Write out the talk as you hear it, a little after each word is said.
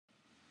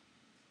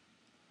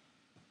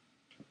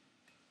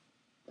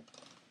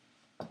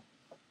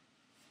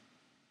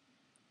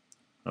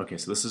Okay,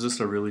 so this is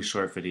just a really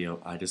short video.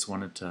 I just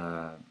wanted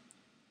to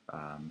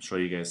show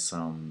you guys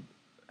some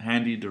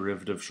handy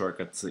derivative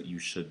shortcuts that you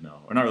should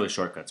know. Or not really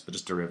shortcuts, but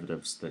just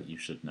derivatives that you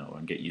should know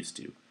and get used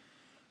to.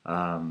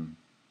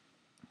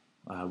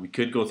 We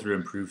could go through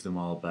and prove them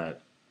all,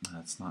 but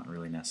that's not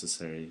really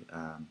necessary.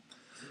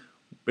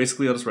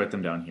 Basically, I'll just write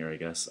them down here, I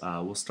guess.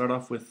 We'll start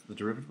off with the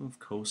derivative of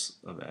cos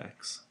of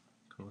x,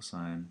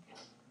 cosine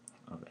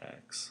of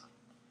x.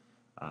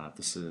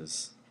 This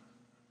is,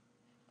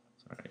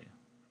 sorry,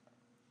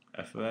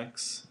 f of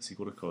x is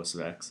equal to cos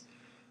of x,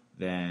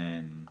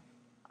 then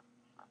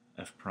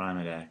f prime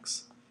at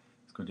x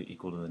is going to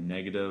equal to the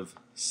negative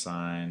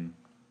sine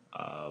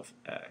of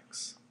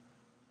x.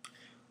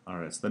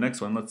 Alright, so the next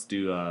one, let's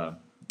do,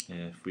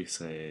 if we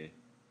say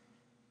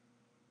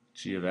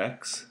g of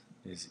x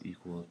is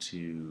equal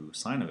to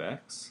sine of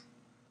x,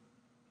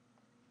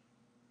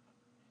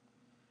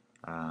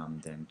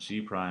 then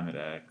g prime at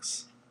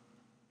x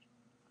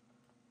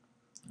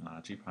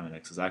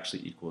is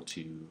actually equal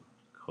to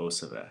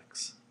cos of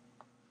x,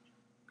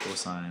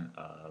 cosine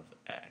of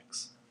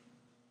x.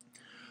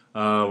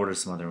 What are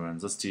some other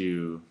ones? Let's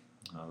do,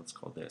 let's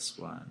call this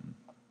one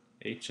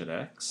h at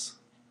x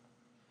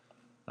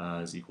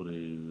is equal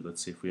to,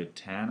 let's see if we had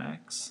tan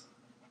x.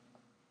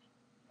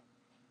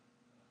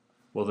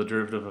 Well, the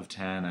derivative of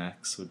tan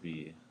x would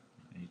be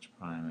h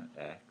prime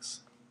at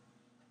x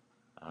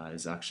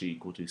is actually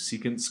equal to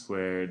secant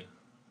squared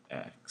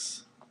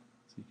x,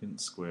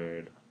 secant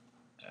squared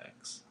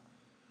x,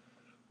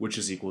 which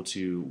is equal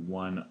to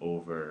 1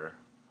 over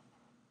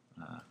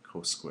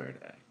cos squared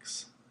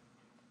x.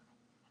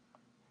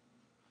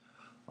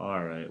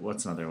 Alright,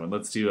 what's another one?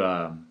 Let's do,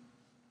 what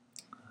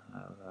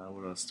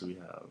else do we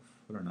have?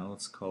 I don't know,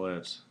 let's call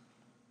it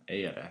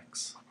a at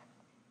x.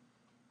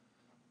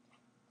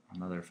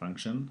 Another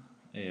function,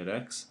 a at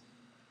x.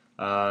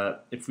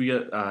 If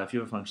you have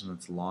a function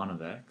that's ln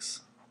of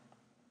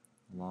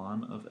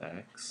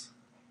x,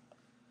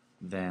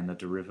 then the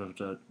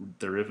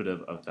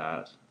derivative of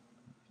that,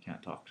 I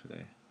can't talk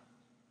today,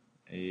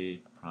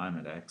 a prime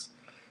at x,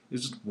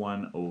 is just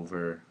 1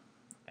 over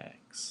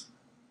x.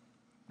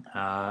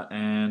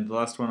 And the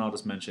last one I'll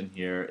just mention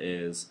here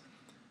is,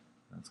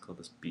 let's call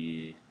this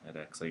b at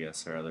x, I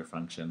guess, our other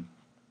function.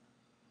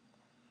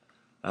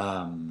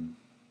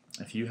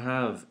 If you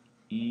have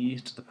e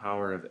to the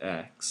power of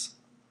x,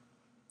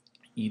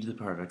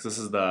 this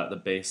is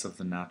the base of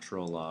the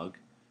natural log.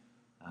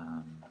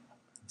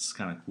 This is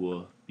kind of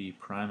cool. B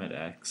prime at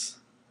x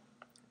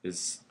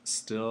is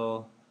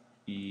still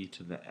e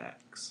to the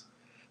x.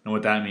 And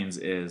what that means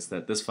is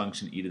that this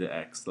function e to the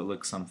x that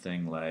looks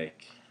something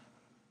like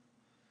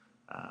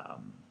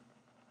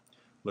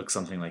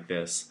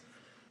this,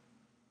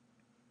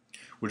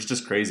 which is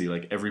just crazy.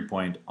 Like every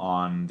point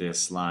on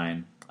this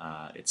line,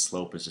 its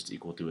slope is just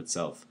equal to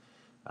itself.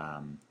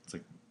 It's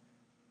like,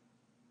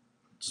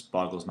 just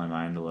boggles my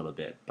mind a little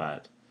bit,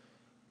 but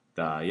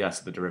yes,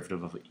 the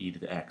derivative of e to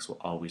the x will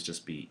always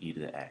just be e to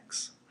the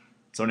x.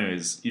 So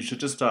anyways, you should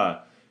just,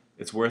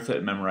 it's worth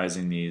it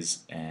memorizing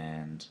these,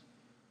 and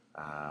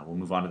we'll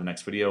move on to the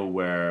next video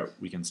where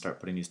we can start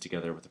putting these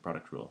together with the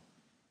product rule.